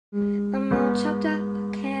I'm all choked up, I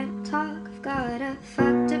can't talk. I've got a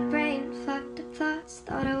fucked up brain, fucked up thoughts.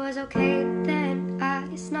 Thought I was okay, then I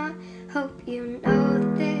guess not. Hope you know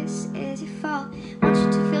that this is your fault. Want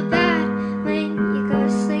you to feel bad when you go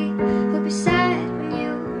to sleep. Hope you're sad when you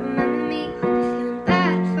remember me. Hope you're feeling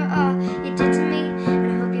bad for all you did to me.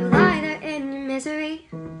 And I hope you lie there in your misery.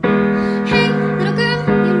 Hey, little girl,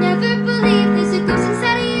 you never believe there's a ghost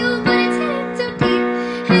inside of you, but it's hidden too deep.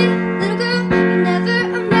 Hey, little girl, you never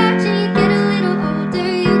imagine you get a little older,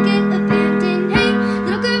 you get abandoned. Hey,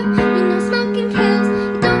 little girl, you know smoking kills.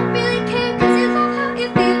 You don't really care cause you love how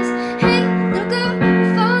it feels. Hey, little girl,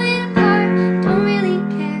 you're falling apart. You don't really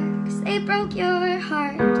care cause they broke your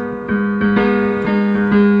heart.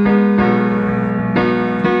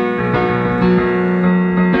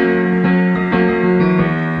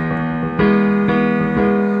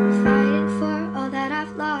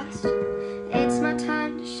 It's my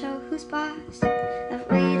time to show who's boss. I've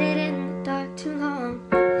waited in the dark too long.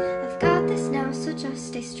 I've got this now, so just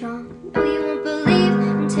stay strong. No, you won't believe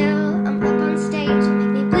until I'm up on stage. You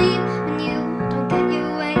make me bleed when you don't get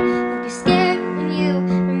your way. Hope you're scared when you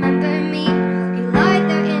remember me. Hope you lie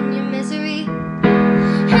there in your misery.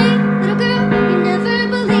 Hey, little girl, you never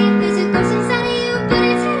believe there's a ghost inside of you, but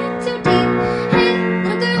it's hidden too deep. Hey,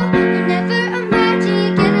 little girl, you never imagine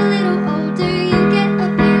you get a little older, you get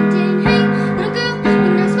abandoned. Hey, little girl,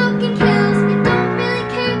 you know smoking kills. You don't really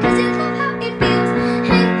care cause you love how it feels.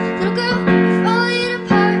 Hey, little girl, you're falling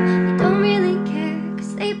apart. You don't really care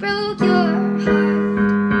cause they broke your heart.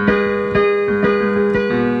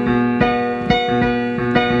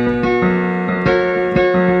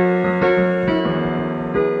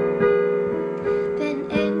 Been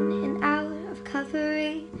in and out of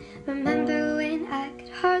recovery. Remember when I could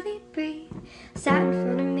hardly breathe. Sat in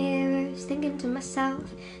front of mirrors thinking to myself,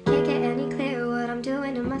 can't get any clearer what I'm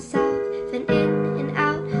doing to myself. Been in and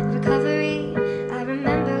out of recovery. I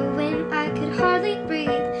remember when I could hardly breathe.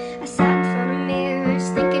 I sat in front of mirrors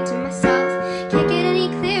thinking to myself, can't get any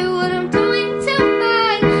clearer what I'm doing to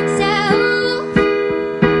myself.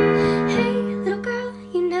 Hey, little girl,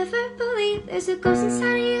 you never believe there's a ghost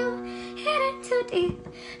inside of you, hidden too deep.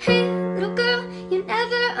 Hey, little girl, you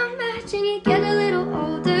never imagine you get a little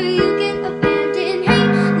older, you get abandoned. Hey,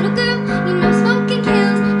 little girl, you know smoking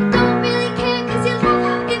kills. You don't really care cause you love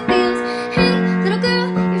how it feels. Hey, little girl,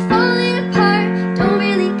 you're falling apart. Don't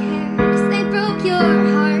really care cause they broke your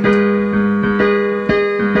heart.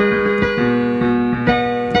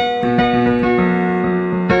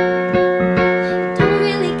 You don't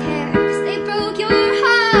really care cause they broke your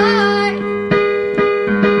heart.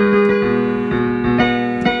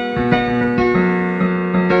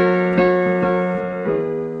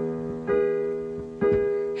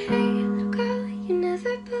 Hey, little girl, you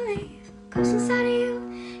never believe ghosts inside of you,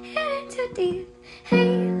 hidden too deep.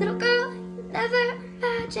 Hey, little girl, you never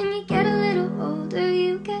imagine you get a little older,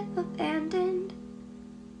 you get abandoned.